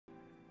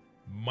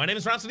My name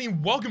is Rhapsody,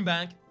 welcome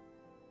back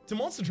to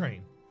Monster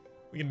Train.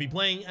 We're going to be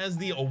playing as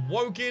the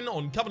Awoken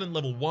on Covenant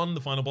level 1.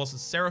 The final boss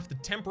is Seraph the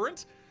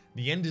Temperate.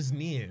 The end is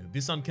near.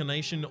 This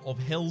incarnation of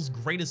Hell's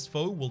greatest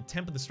foe will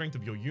temper the strength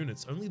of your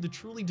units. Only the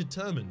truly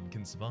determined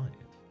can survive.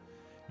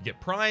 You get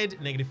Pride,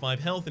 -5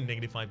 health and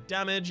 -5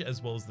 damage,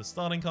 as well as the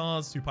starting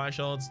cards, 2 Pie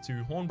Shards,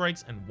 2 Horn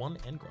Breaks, and 1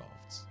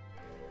 Engrafts.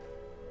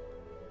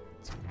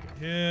 So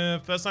here,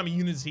 first time a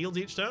unit is healed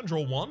each turn,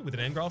 draw 1 with an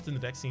Engraft in the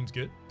deck seems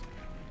good.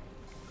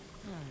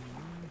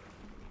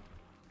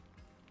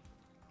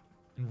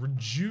 And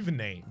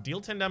Rejuvenate. Deal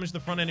 10 damage to the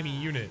front enemy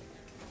unit.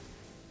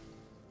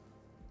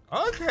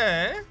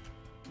 Okay.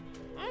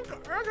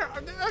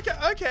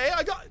 Okay.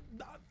 I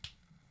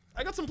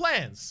got some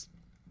plans.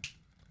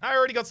 I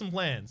already got some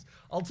plans.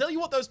 I'll tell you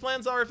what those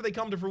plans are if they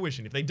come to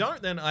fruition. If they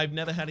don't, then I've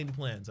never had any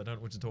plans. I don't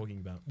know what you're talking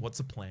about. What's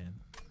a plan?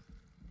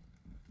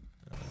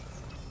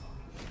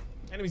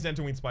 Enemies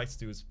entering spikes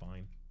too is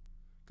fine.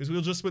 Because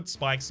we'll just put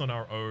spikes on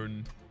our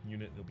own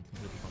unit. It'll be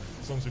completely fine.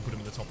 As long as we put them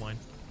in the top line.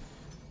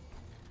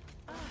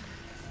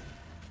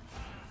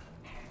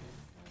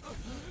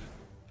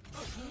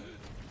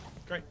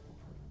 Great.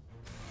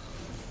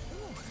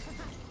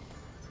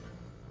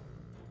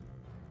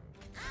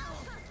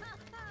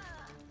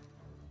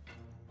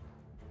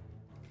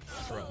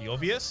 Throw out the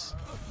obvious.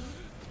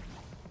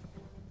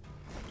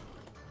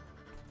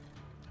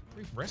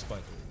 Brief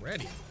respite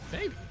already,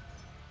 baby.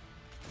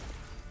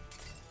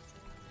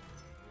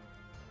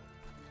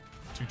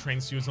 2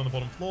 train stewards on the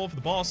bottom floor for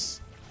the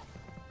boss.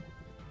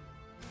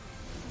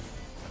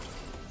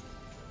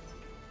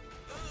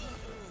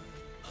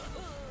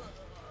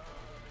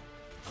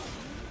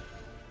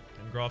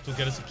 Engraft will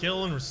get us a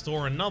kill and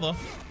restore another.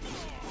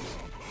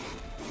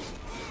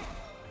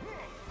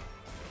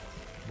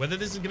 Whether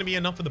this is going to be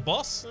enough for the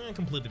boss,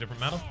 completely different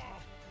matter.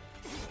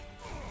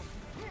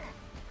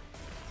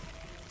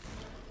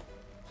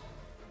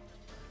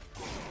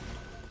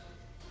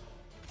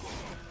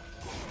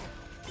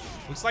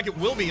 Looks like it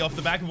will be off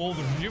the back of all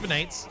the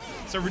rejuvenates.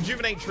 So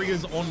rejuvenate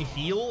triggers on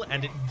heal,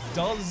 and it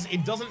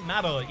doesn't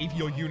matter if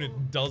your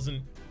unit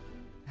doesn't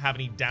have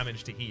any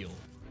damage to heal.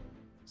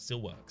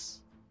 Still works.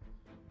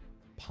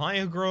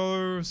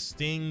 Pyagro,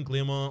 Sting,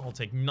 Glimmer. I'll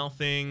take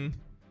nothing.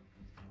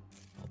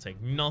 I'll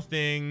take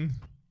nothing.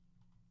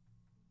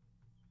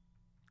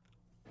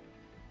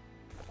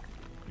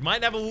 You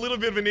might have a little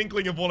bit of an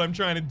inkling of what I'm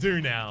trying to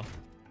do now.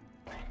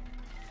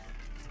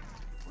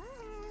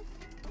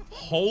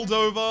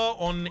 Holdover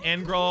on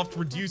Engraft,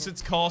 reduce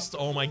its cost.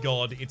 Oh my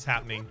god, it's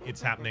happening.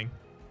 It's happening.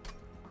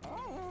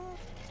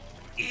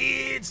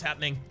 It's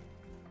happening.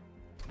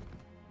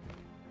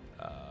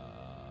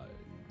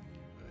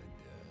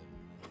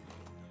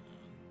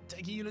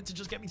 Take a unit to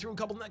just get me through a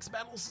couple next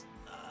battles.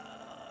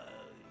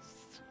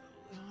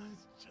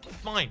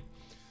 Fine.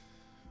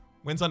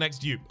 When's our next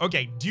dupe?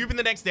 Okay, dupe in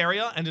the next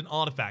area and an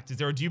artifact. Is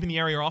there a dupe in the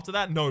area after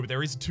that? No, but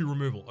there is a 2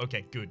 removal.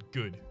 Okay, good,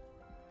 good.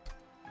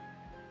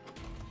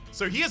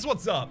 So here's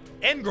what's up.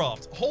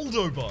 Engraft,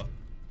 holdover.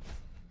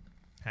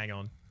 Hang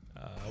on.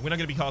 We're not going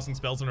to be casting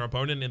spells on our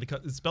opponent, and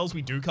the spells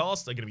we do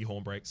cast are going to be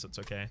Horn Breaks, so it's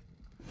okay.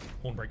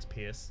 Horn Breaks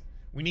Pierce.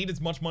 We need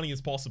as much money as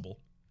possible.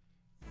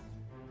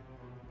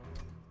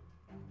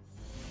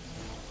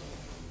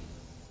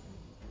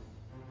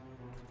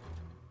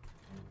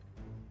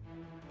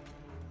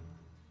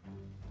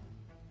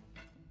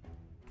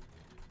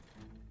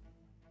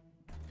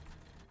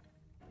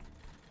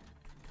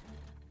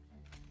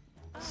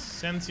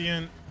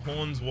 Sentient,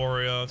 Horns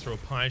Warrior, throw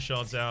Pie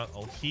Shards out.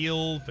 I'll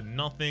heal for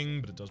nothing,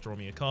 but it does draw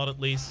me a card at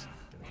least.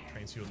 Get a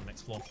train steward on the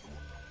next floor.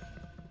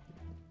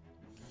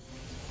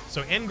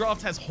 So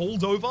Engraft has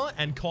holdover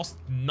and cost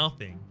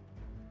nothing.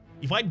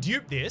 If I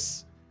dupe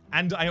this,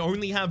 and I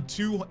only have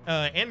 2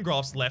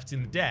 Engrafts left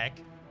in the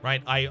deck,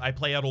 right, I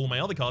play out all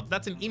my other cards,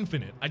 that's an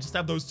infinite. I just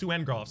have those 2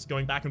 Engrafts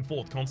going back and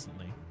forth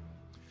constantly.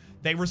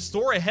 They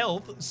restore a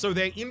health, so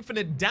they're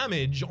infinite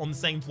damage on the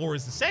same floor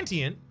as the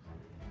Sentient,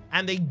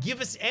 and they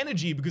give us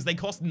energy because they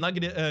cost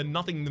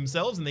nothing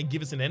themselves, and they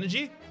give us an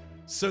energy.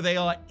 So they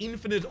are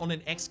infinite on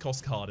an X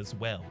cost card as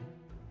well.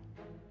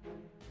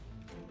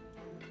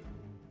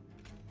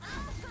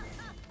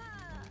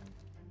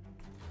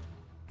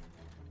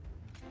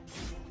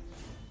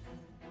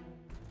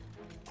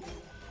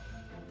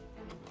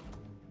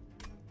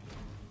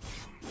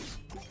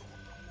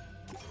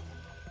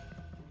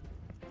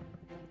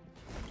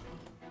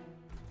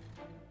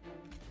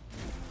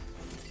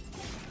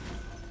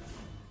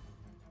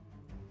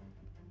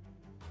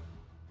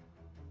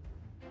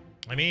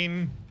 I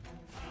mean,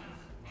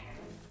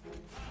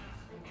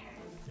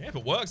 yeah, if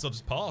it works, I'll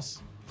just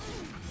pass.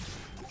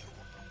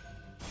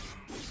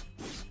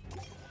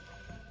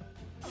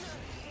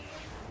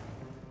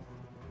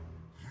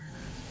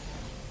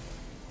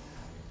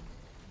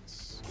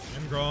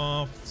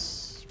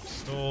 Engrafts,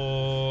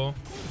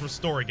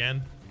 restore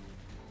again.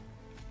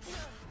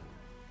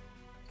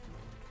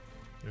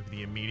 Go for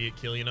the immediate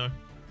kill, you know.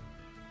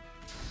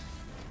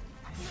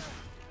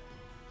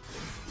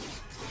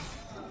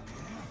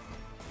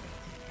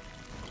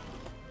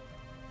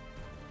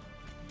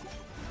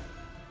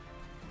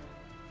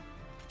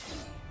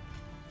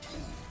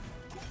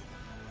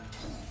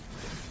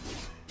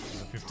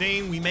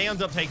 15. We may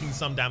end up taking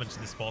some damage to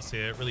this boss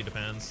here. It really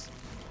depends.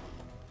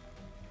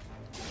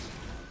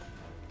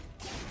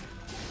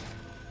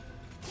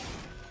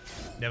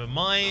 Never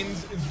mind.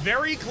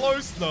 Very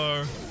close,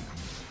 though.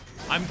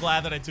 I'm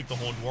glad that I took the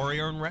Horned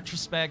Warrior in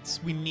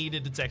retrospect. We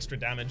needed its extra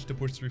damage to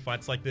push through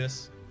fights like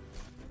this.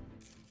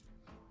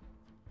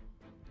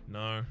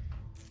 No.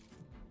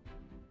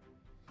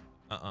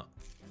 I'm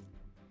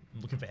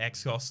looking for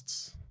X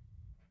costs.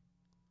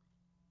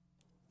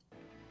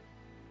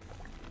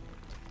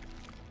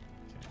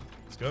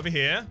 Let's go over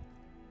here.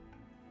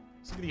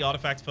 Let's look at the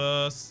artifact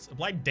first.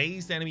 Apply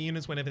daze to enemy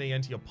units whenever they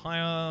enter your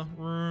pyre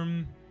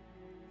room.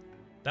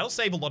 That'll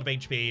save a lot of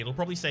HP. It'll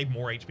probably save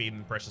more HP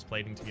than precious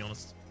plating, to be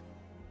honest.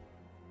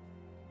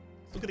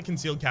 Let's look at the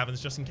concealed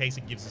caverns just in case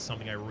it gives us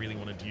something I really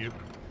want to dupe.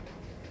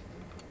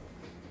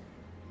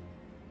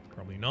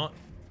 Probably not.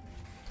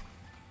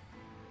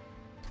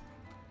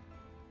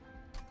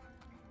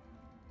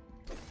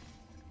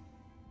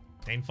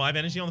 Gain 5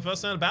 energy on the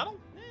first turn of battle?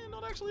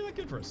 Not actually that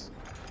good for us.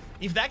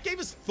 If that gave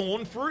us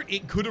Thorn Fruit,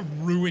 it could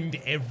have ruined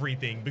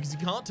everything because you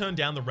can't turn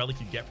down the relic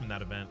you get from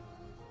that event.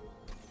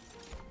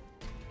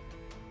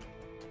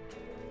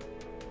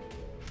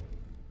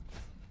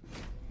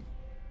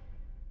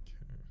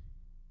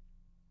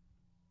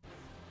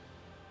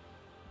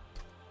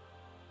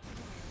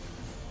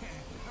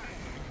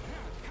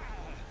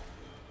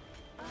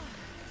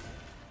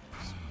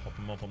 Just pop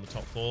them up on the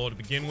top floor to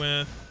begin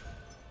with.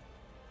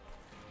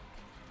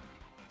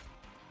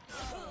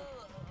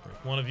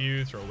 One of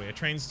you, throw away a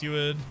train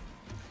steward.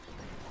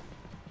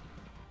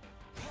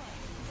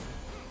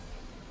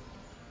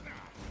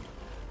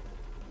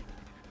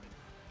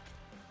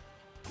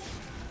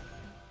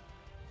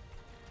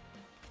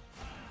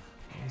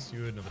 Train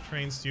steward, another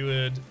train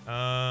steward.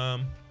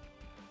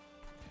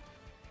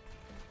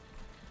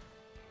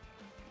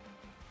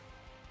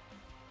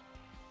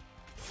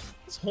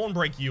 Let's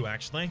Hornbreak you,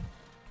 actually.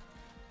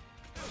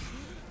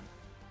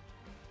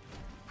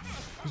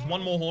 Because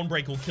one more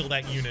Hornbreak will kill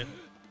that unit.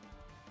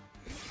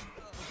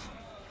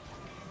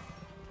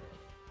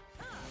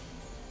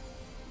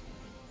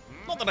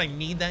 Not that I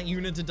need that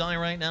unit to die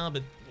right now,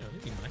 but, you know,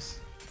 it'd be nice.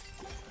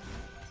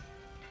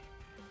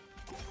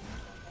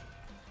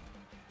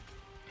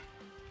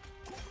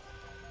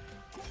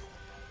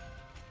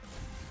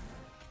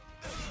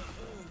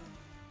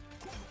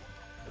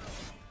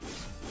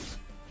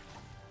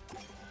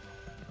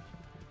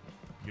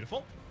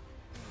 Beautiful.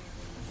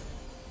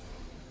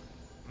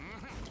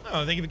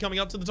 Oh, thank you for coming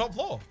up to the top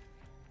floor.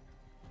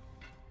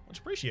 Much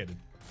appreciated.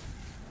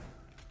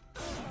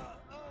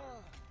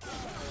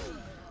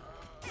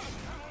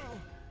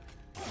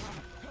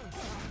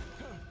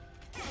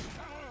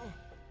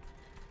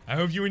 I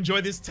hope you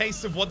enjoy this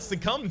taste of what's to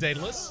come,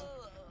 Daedalus.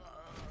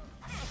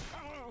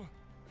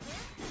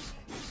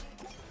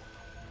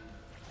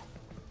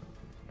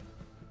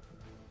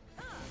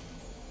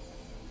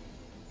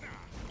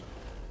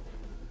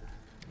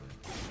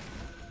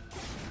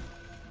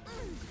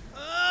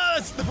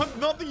 It's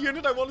not the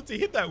unit I wanted to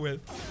hit that with.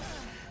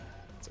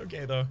 It's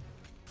okay, though.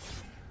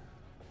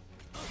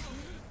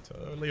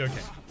 Totally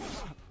okay.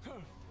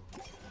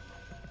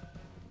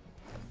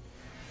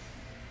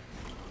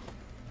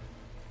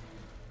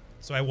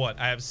 So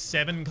I have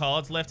 7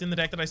 cards left in the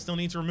deck that I still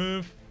need to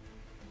remove.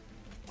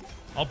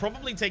 I'll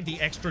probably take the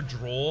extra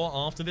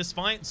draw after this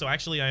fight. So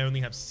actually, I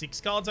only have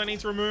 6 cards I need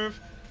to remove.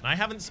 And I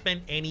haven't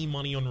spent any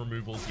money on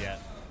removals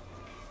yet.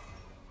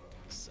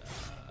 So,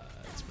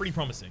 it's pretty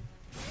promising.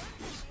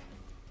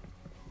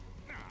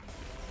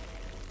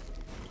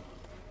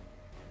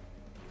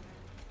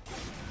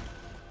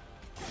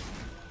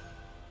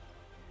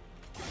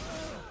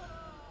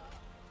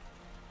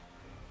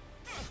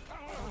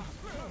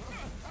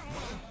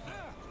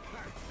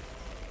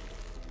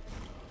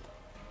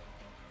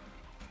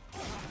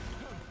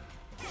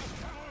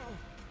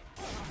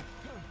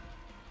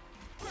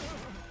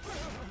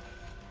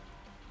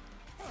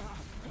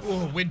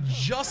 Oh, we're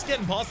just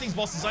getting past these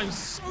bosses. I'm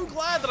so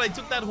glad that I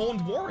took that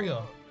Horned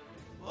Warrior.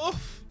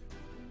 Oof.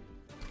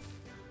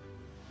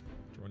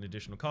 Draw an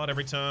additional card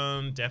every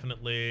turn.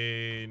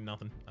 Definitely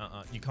nothing.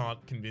 You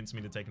can't convince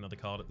me to take another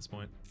card at this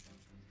point.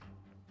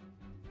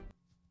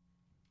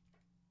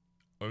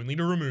 Only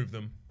to remove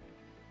them.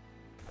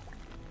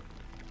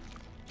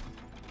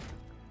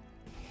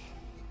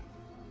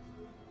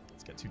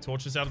 Let's get 2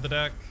 torches out of the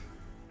deck.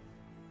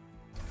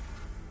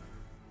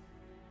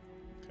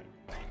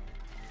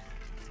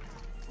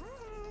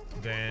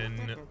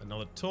 Then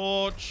another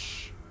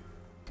torch.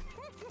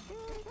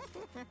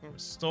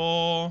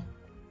 Restore.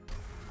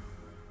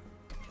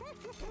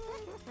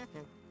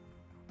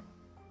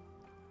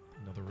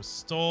 Another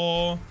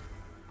restore.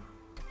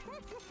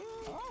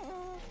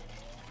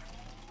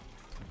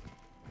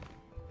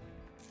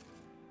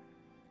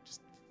 Just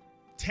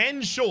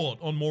 10 short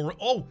on more.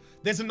 Oh,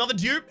 there's another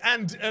dupe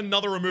and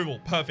another removal.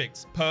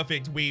 Perfect.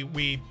 Perfect.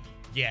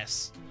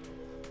 Yes.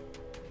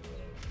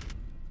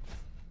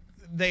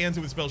 They enter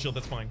with spell shield.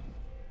 That's fine.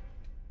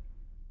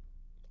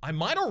 I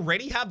might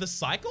already have the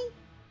cycle.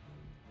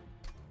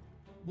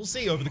 We'll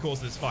see over the course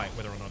of this fight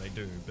whether or not I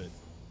do, but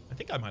I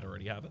think I might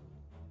already have it.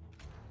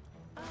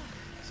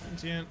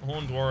 Sentient,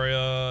 Horned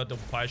Warrior, double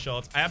pie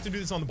shots. I have to do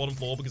this on the bottom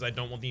floor because I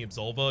don't want the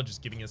Absolver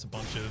just giving us a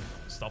bunch of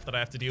stuff that I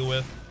have to deal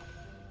with.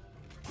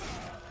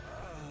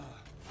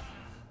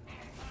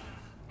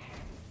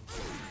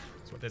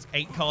 So there's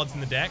 8 cards in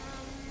the deck.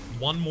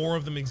 1 more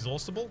of them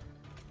exhaustible.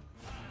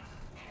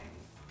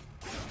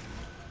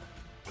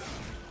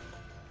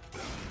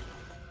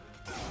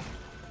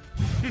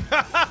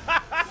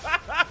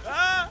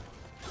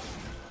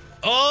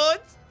 Oh,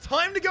 it's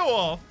time to go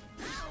off.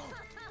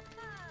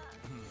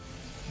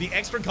 The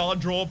extra card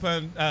draw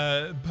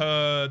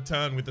per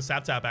turn with the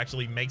sap tap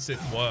actually makes it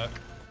work.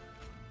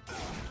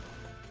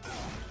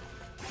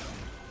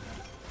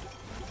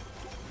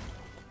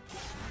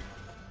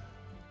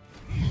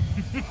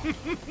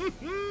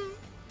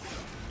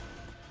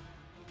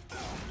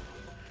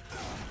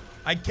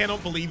 I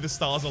cannot believe the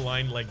stars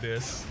aligned like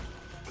this.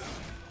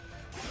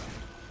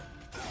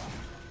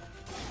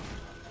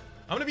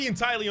 I'm gonna be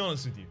entirely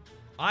honest with you.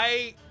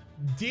 I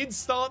did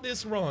start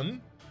this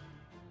run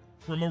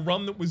from a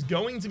run that was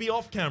going to be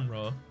off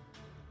camera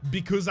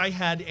because I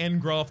had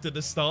Engraft at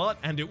the start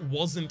and it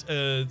wasn't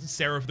a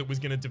Seraph that was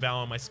gonna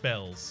devour my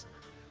spells.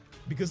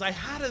 Because I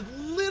had a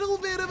little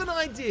bit of an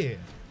idea.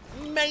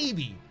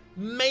 Maybe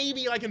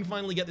I can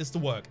finally get this to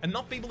work.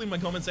 Enough people in my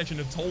comment section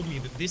have told me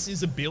that this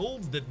is a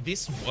build, that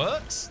this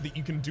works, that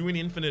you can do an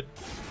infinite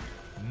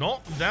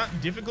not that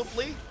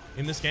difficultly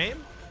in this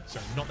game.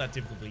 Sorry, not that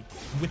difficultly.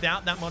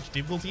 Without that much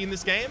difficulty in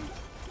this game.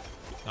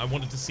 I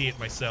wanted to see it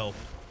myself.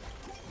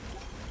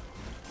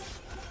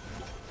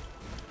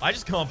 I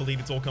just can't believe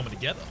it's all coming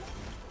together.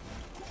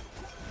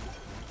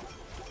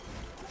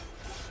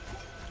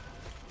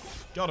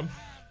 Got him.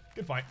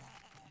 Good fight.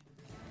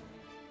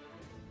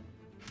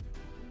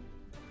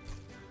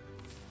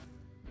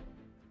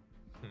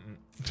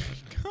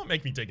 Can't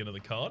make me take another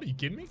card. Are you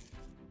kidding me?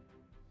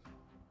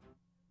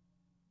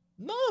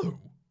 No.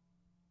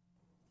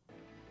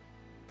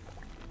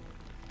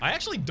 I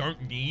actually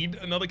don't need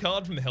another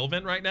card from the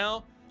Hellvent right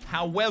now.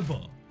 However,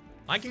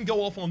 I can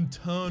go off on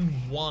turn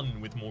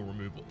 1 with more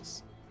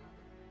removals.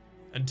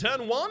 And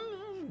turn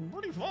 1,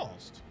 pretty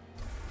fast.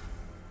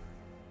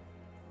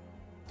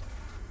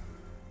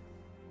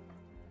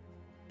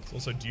 Let's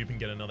also dupe and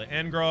get another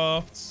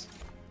Engraft.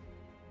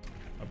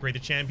 Upgrade the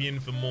champion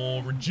for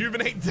more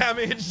rejuvenate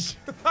damage.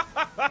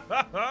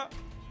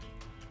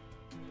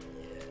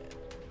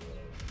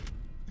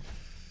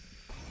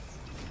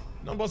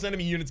 Non-boss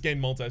enemy units gain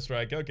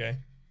multi-strike. Okay.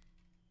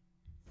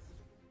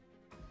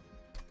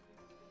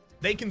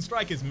 They can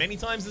strike as many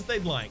times as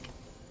they'd like.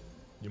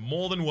 You're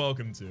more than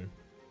welcome to.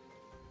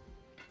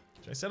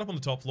 Should I set up on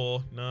the top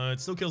floor? No, it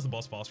still kills the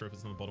boss faster if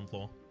it's on the bottom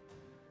floor.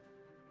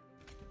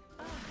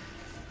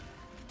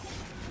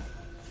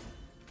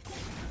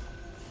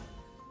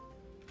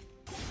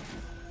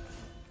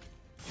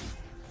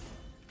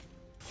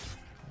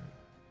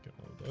 Get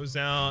all of those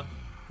out.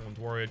 Horned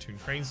Warrior, 2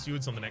 Train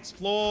Stewards on the next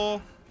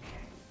floor.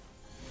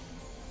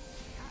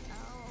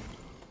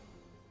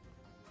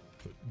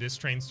 Put this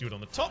Train Steward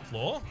on the top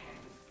floor.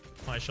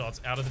 High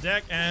shots out of the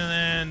deck,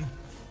 and then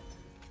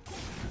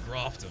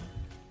graft him.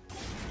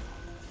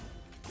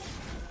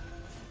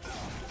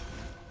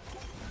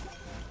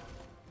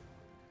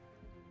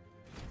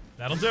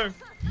 That'll do.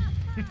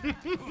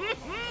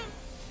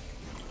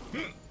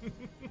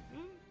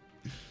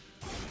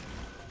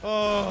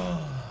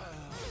 Oh,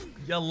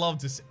 you love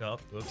to see. Oh,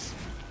 oops.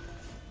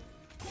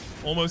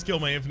 Almost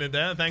killed my infinite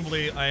there.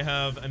 Thankfully, I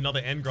have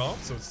another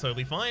Engraft, so it's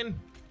totally fine.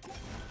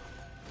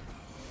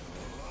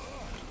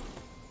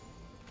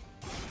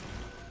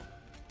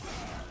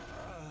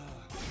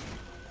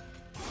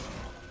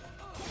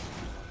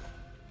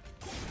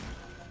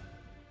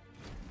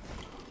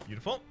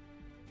 Beautiful.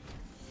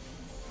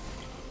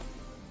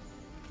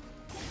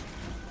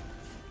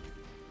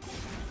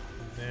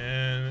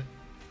 Then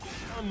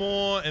one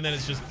more, and then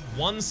it's just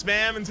one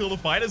spam until the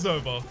fight is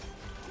over.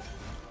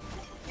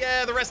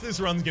 Yeah, the rest of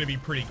this run's gonna be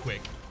pretty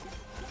quick.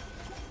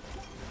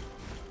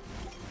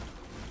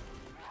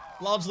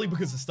 Largely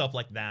because of stuff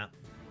like that.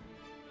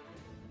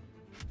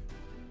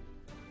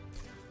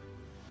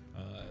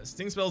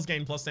 Sting spells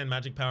gain +10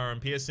 magic power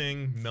and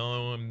piercing.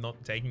 No, I'm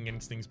not taking any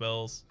sting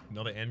spells.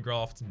 Another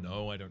Engraft.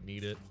 No, I don't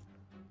need it.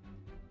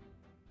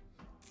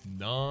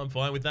 No, I'm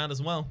fine with that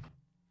as well.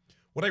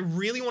 What I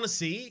really want to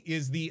see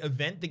is the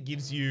event that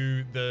gives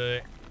you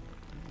the...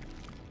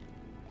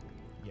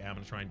 Yeah, I'm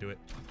going to try and do it.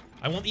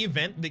 I want the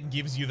event that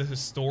gives you the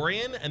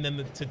Historian and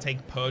then to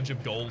take Purge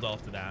of Gold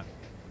after that.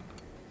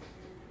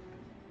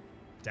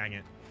 Dang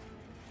it.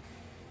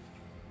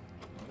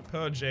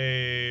 Purge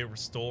a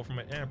Restore from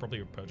it. Yeah, probably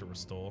a Purge a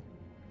Restore.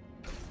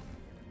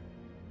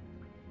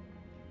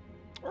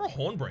 Or a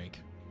Hornbreak.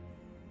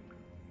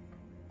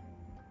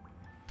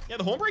 Yeah,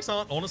 the Hornbreaks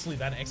aren't honestly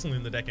that excellent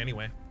in the deck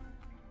anyway.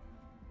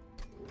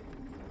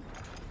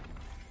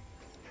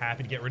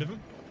 Happy to get rid of him.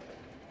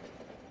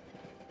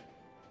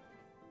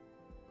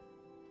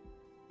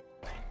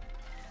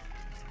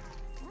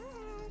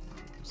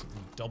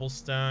 Something double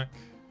stack.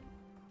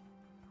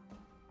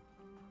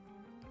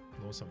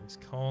 Lower something's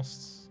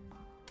costs.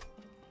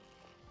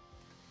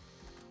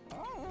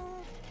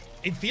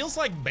 It feels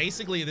like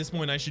basically at this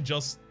point I should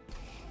just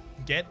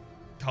get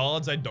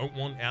cards I don't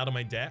want out of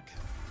my deck.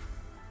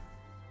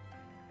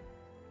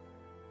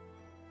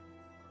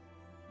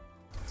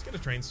 Let's get a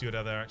Train Steward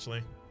out there,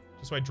 actually.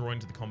 Just so I draw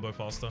into the combo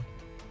faster.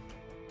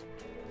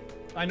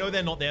 I know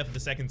they're not there for the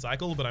second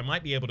cycle, but I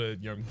might be able to,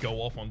 you know,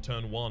 go off on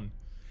turn 1.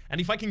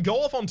 And if I can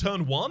go off on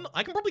turn 1,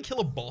 I can probably kill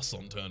a boss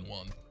on turn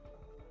 1.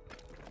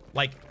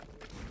 Like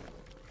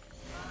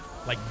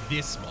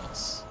this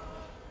boss.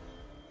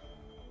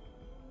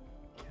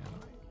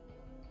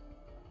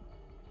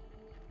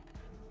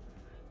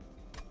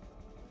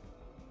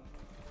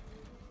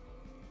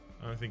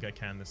 I don't think I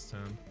can this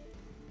turn.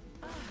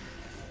 I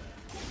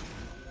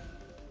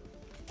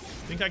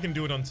think I can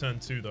do it on turn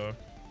 2, though.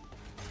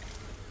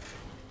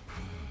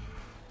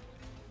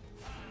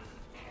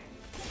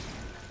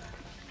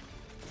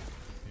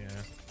 Yeah.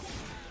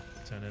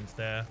 Turn ends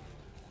there.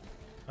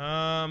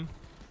 One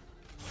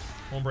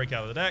break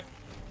out of the deck.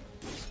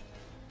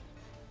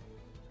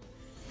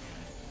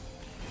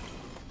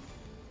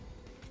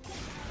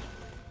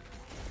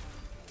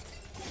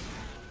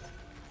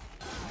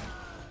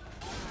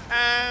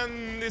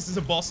 And this is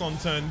a boss on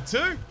turn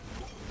 2.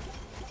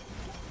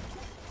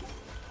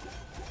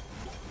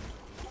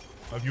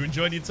 Hope you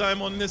enjoyed your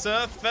time on this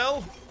earth,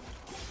 Fel.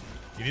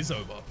 It is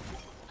over.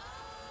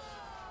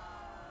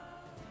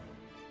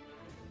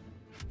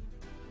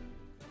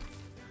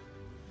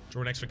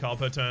 Draw an extra card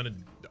per turn,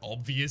 and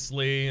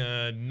obviously,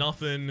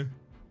 nothing.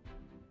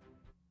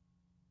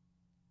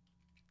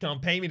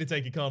 Can't pay me to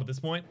take a card at this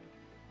point.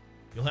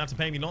 You'll have to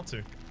pay me not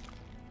to.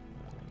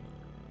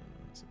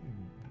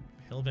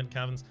 Hellvent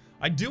Caverns.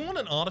 I do want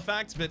an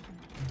artifact, but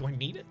do I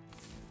need it?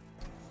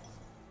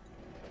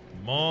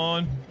 Come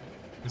on.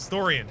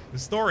 Historian.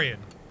 Historian.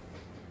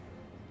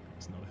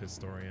 It's not a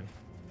historian.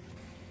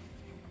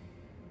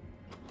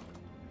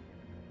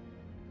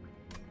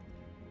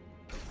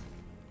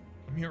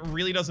 I mean, it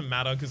really doesn't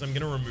matter because I'm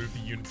going to remove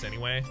the units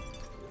anyway.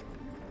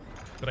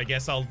 But I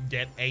guess I'll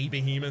get a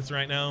behemoth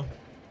right now.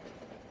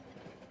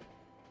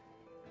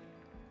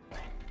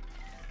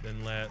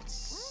 Then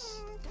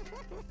let's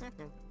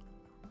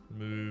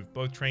move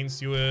both Train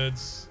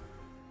Stewards.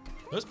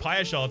 Those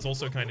Pyre Shards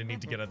also kind of need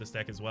to get out of this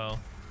deck as well.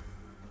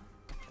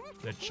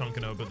 They're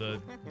chunking over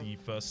the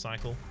first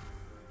cycle.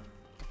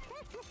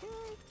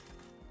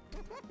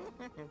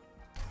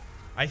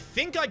 I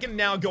think I can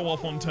now go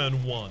off on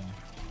turn 1.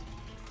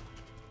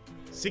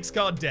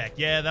 6-card deck.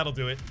 Yeah, that'll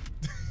do it.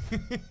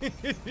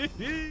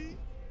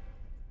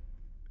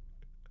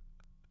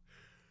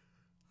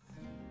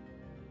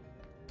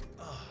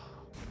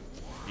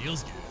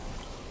 Feels good.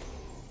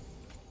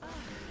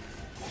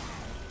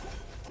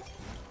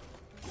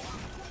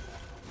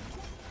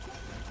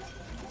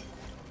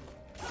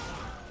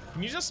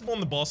 Can you just spawn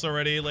the boss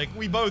already? Like,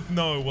 we both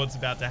know what's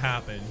about to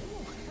happen.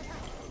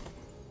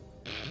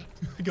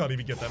 I can't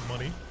even get that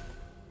money.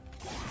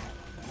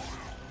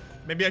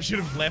 Maybe I should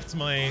have left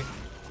my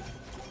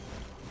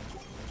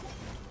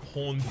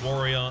Horned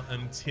Warrior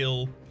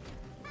until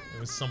there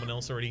was someone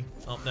else already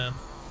up there.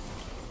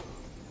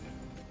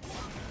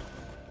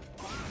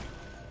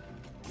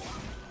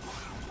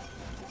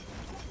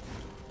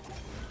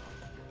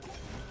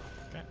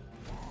 Okay.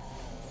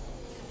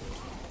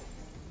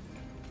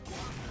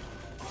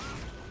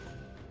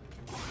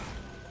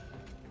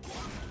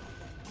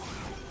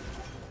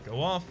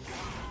 Go off.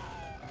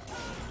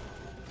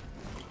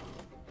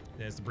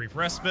 There's the brief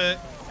respite.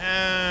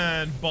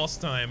 And boss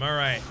time. All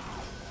right.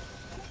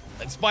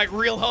 Let's fight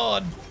real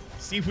hard.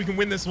 See if we can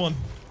win this one.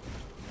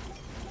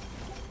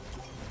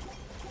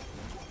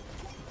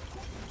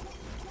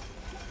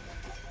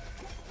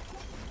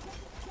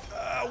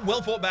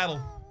 Well fought battle.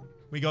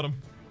 We got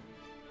him.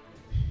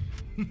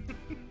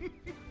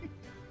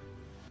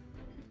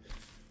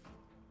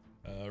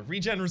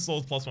 Regen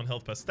restores +1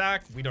 health per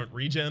stack. We don't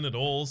regen at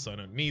all, so I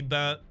don't need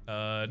that.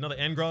 Another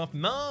engraph.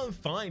 No,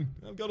 fine.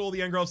 I've got all the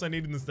engraphs I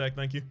need in this deck.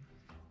 Thank you.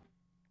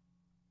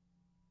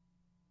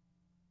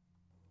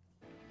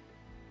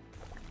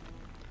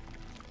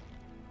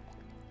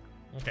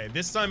 Okay,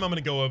 this time I'm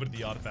going to go over to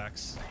the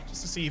artifacts,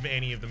 just to see if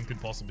any of them could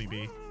possibly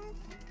be.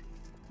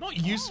 Not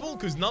useful,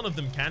 because none of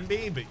them can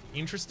be, but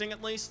interesting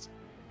at least.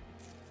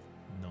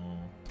 No.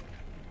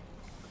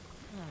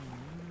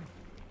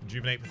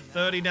 Rejuvenate for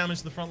 30 damage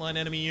to the frontline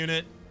enemy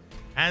unit.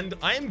 And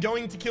I am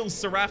going to kill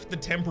Seraph the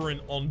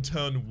Temperant on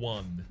turn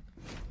 1.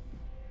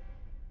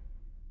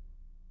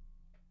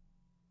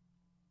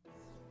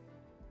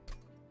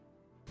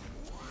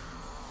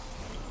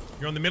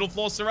 You're on the middle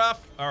floor,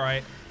 Seraph?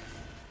 Alright.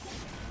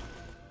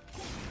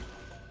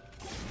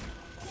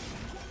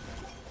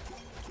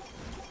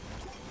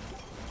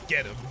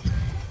 Get him.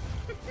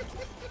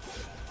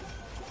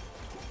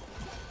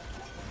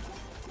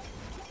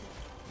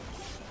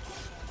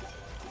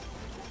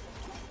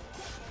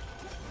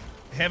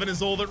 Heaven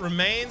is all that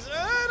remains.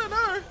 I don't know.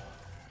 I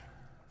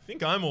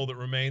think I'm all that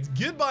remains.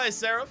 Goodbye,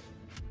 Seraph.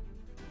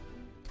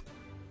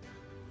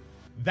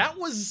 That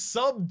was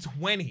sub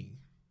 20.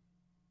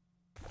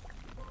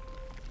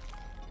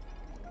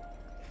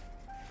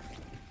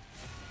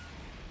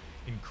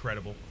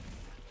 Incredible.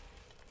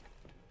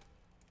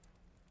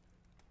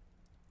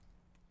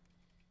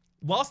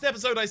 Last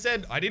episode I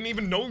said I didn't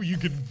even know you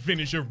could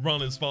finish a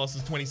run as fast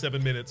as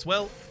 27 minutes.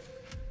 Well,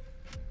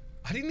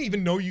 I didn't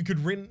even know you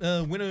could win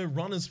a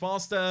run as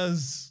fast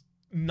as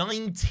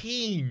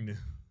 19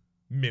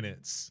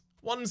 minutes.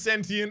 1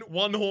 sentient,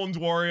 1 horned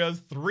warrior,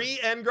 3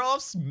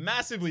 engraphs,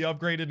 massively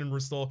upgraded and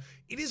restored.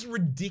 It is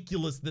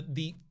ridiculous that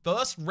the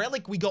first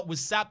relic we got was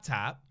Sap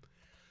Tap.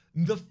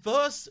 The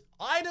first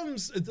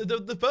items,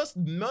 the first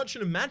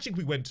merchant of magic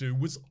we went to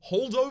was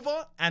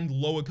holdover and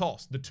lower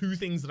cost. The 2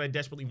 things that I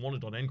desperately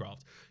wanted on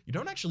Engraft. You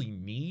don't actually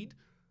need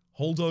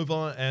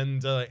holdover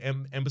and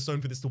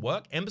Emberstone for this to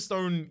work.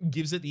 Emberstone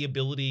gives it the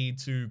ability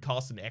to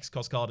cast an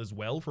X-Cost card as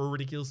well for a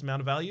ridiculous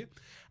amount of value.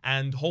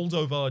 And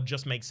holdover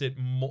just makes it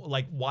more,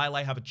 like, while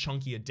I have a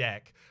chunkier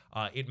deck,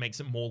 it makes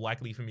it more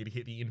likely for me to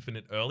hit the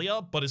infinite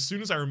earlier. But as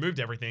soon as I removed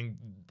everything,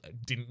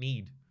 didn't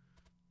need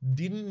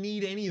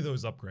any of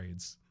those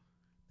upgrades.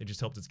 They just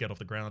helped us get off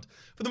the ground.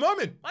 For the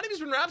moment, my name has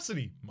been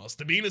Rhapsody. Must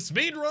have been a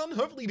speed run.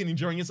 Hopefully you've been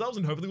enjoying yourselves,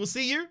 and hopefully we'll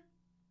see you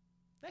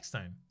next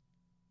time.